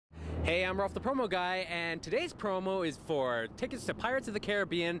Hey, I'm Rolfe the Promo Guy, and today's promo is for tickets to Pirates of the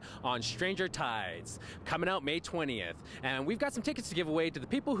Caribbean on Stranger Tides, coming out May 20th. And we've got some tickets to give away to the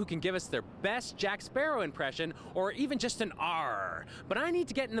people who can give us their best Jack Sparrow impression, or even just an R. But I need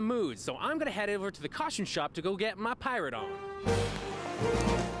to get in the mood, so I'm gonna head over to the costume shop to go get my pirate on.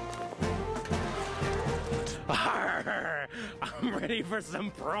 Arr, I'm ready for some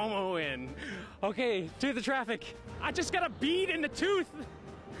promoing. Okay, to the traffic. I just got a bead in the tooth.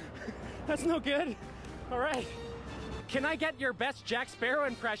 That's no good. All right. Can I get your best Jack Sparrow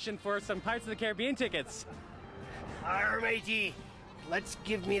impression for some Pirates of the Caribbean tickets? Arr, matey. Let's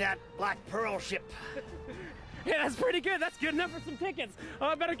give me that Black Pearl ship. Yeah, that's pretty good. That's good enough for some tickets. Oh,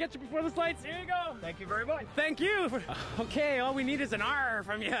 I better get you before this lights. Here you go. Thank you very much. Thank you. Okay, all we need is an R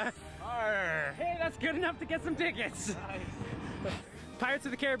from you. Arr. Hey, that's good enough to get some tickets. Nice. Pirates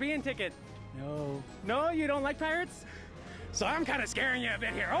of the Caribbean ticket. No. No, you don't like pirates? So I'm kind of scaring you a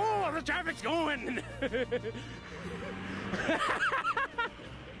bit here. Oh, the traffic's going.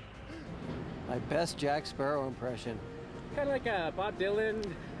 My best Jack Sparrow impression. Kind of like Bob Dylan.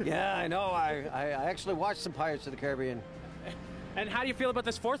 Yeah, I know. I actually watched some Pirates of the Caribbean. And how do you feel about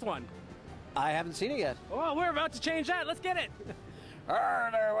this fourth one? I haven't seen it yet. Oh, we're about to change that. Let's get it. Arr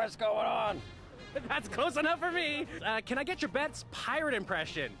there, what's going on? That's close enough for me. Can I get your best pirate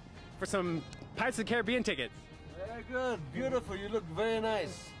impression for some Pirates of the Caribbean tickets? Very good, beautiful. You look very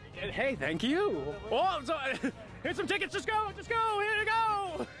nice. Hey, thank you. Oh, so here's some tickets. Just go. Here you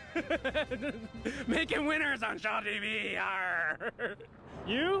go. Making winners on Shaw TV. Arr.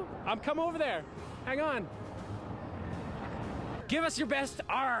 You? I'm come over there. Hang on. Give us your best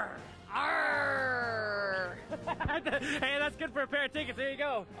R. Arr. Hey, that's good for a pair of tickets. There you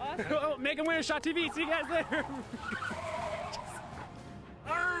go. Awesome. Oh, making winners, Shaw TV. See you guys later.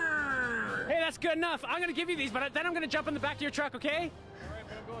 Arr. Hey, that's good enough. I'm gonna give you these, but then I'm gonna jump in the back of your truck, okay? All right,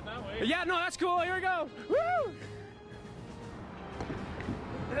 but I'm going that way. Yeah, no, that's cool. Here we go. Woo!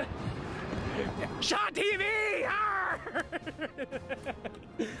 Shaw TV! Arr!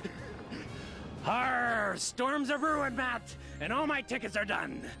 Arr! Storms of ruin, Matt, and all my tickets are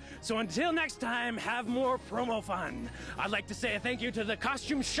done. So until next time, have more promo fun. I'd like to say a thank you to the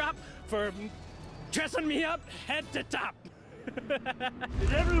costume shop for dressing me up head to top.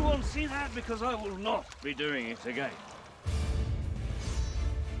 Did everyone see that? Because I will not be doing it again.